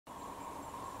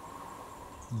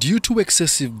Due to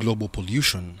excessive global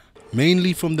pollution,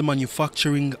 mainly from the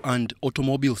manufacturing and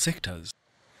automobile sectors,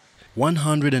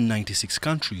 196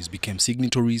 countries became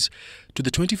signatories to the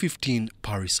 2015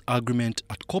 Paris Agreement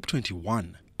at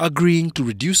COP21, agreeing to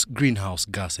reduce greenhouse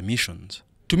gas emissions.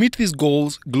 To meet these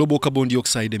goals, global carbon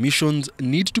dioxide emissions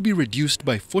need to be reduced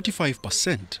by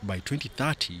 45% by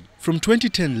 2030 from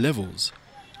 2010 levels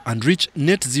and reach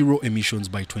net zero emissions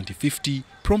by 2050,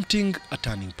 prompting a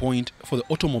turning point for the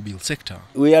automobile sector.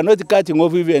 We are not cutting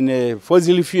off even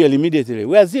fossil fuel immediately.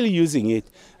 We are still using it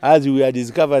as we are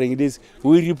discovering this.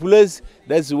 We replace,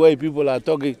 that's why people are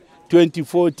talking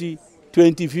 2040,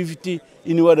 2050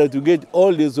 in order to get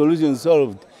all the solutions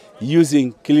solved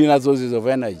using cleaner sources of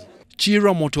energy.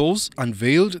 Chira Motors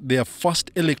unveiled their first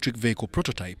electric vehicle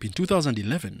prototype in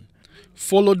 2011,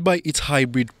 followed by its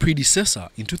hybrid predecessor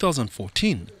in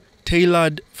 2014,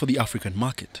 tailored for the African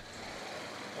market.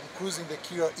 I'm cruising the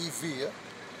Kia EV.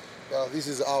 This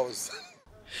is ours.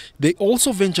 They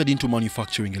also ventured into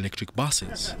manufacturing electric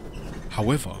buses.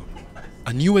 However,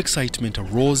 a new excitement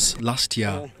arose last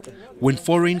year when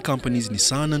foreign companies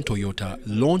Nissan and Toyota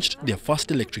launched their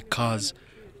first electric cars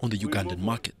on the Ugandan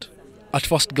market. At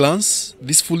first glance,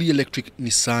 this fully electric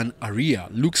Nissan Ariya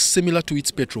looks similar to its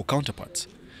petrol counterparts,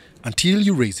 until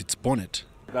you raise its bonnet.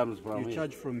 You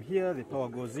charge from here, the power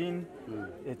goes in.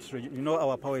 You know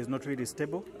our power is not really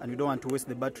stable and we don't want to waste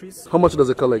the batteries. How much does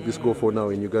a car like this go for now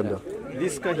in Uganda?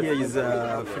 This car here is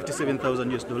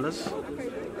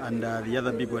 $57,000 and the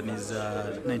other big one is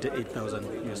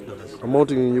 $98,000.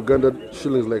 Amounting in Ugandan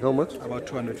shillings like how much? About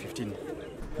 215.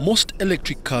 Most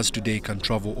electric cars today can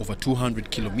travel over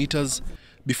 200 kilometers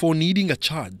before needing a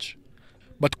charge.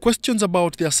 But questions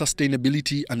about their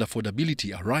sustainability and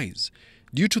affordability arise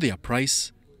due to their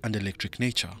price and electric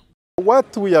nature.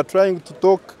 What we are trying to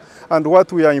talk and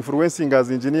what we are influencing as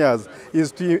engineers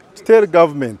is to tell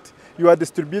government, you are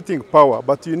distributing power,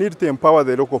 but you need to empower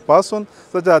the local person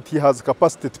so that he has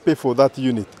capacity to pay for that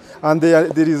unit. And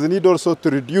there is a need also to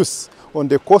reduce on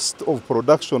the cost of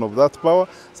production of that power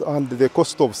and the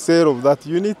cost of sale of that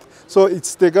unit. So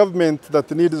it's the government that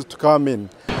needs to come in.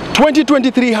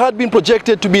 2023 had been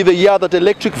projected to be the year that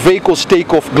electric vehicles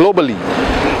take off globally.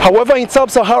 However, in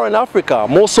sub-Saharan Africa,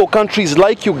 more so countries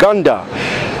like Uganda,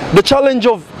 the challenge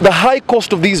of the high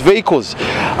cost of these vehicles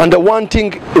and the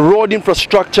wanting road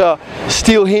infrastructure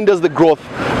still hinders the growth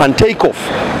and takeoff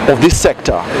of this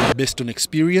sector. Based on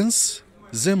experience,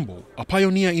 Zembo, a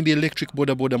pioneer in the electric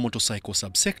boda motorcycle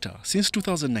subsector since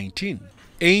 2019,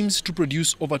 aims to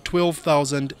produce over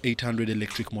 12,800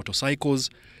 electric motorcycles,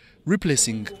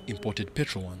 replacing imported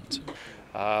petrol ones.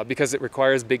 Because it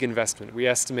requires big investment. We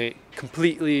estimate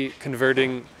completely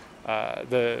converting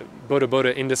the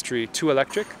boda industry to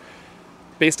electric,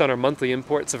 based on our monthly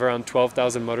imports of around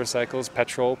 12,000 motorcycles,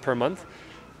 petrol per month.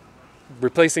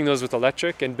 Replacing those with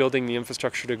electric and building the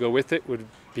infrastructure to go with it would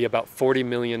be about $40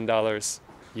 million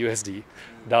USD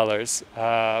dollars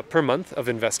per month of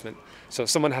investment. So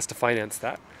someone has to finance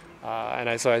that.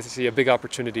 So I see a big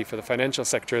opportunity for the financial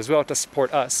sector as well to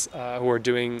support us who are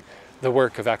doing the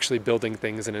work of actually building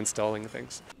things and installing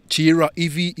things. Chira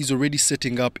EV is already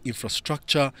setting up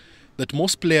infrastructure that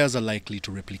most players are likely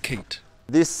to replicate.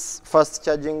 This fast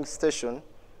charging station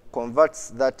converts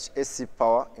that AC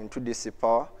power into DC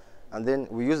power, and then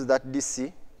we use that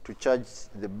DC to charge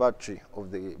the battery of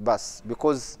the bus,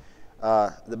 because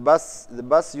the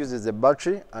bus uses a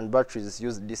battery and batteries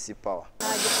use DC power.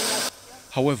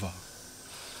 However,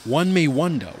 one may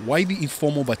wonder why the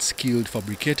informal but skilled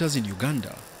fabricators in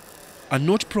Uganda are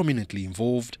not prominently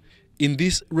involved in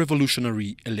this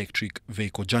revolutionary electric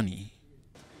vehicle journey.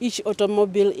 Each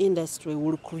automobile industry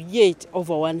will create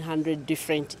over 100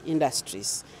 different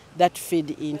industries that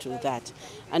feed into that.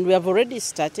 And we have already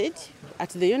started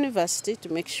at the university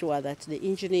to make sure that the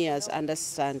engineers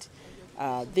understand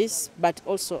this, but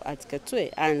also at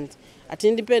Katwe. And at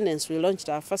Independence, we launched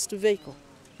our first vehicle,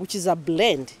 which is a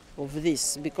blend of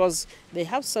this, because they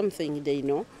have something they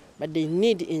know, but they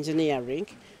need engineering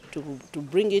to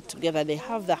bring it together. They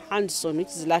have the hands-on, which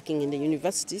is lacking in the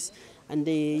universities, and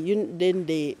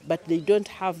but they don't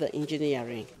have the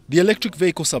engineering. The electric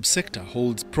vehicle subsector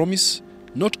holds promise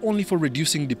not only for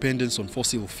reducing dependence on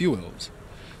fossil fuels,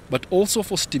 but also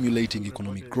for stimulating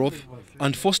economic growth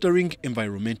and fostering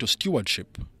environmental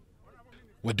stewardship.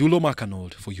 Wadulo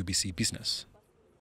Makanold for UBC Business.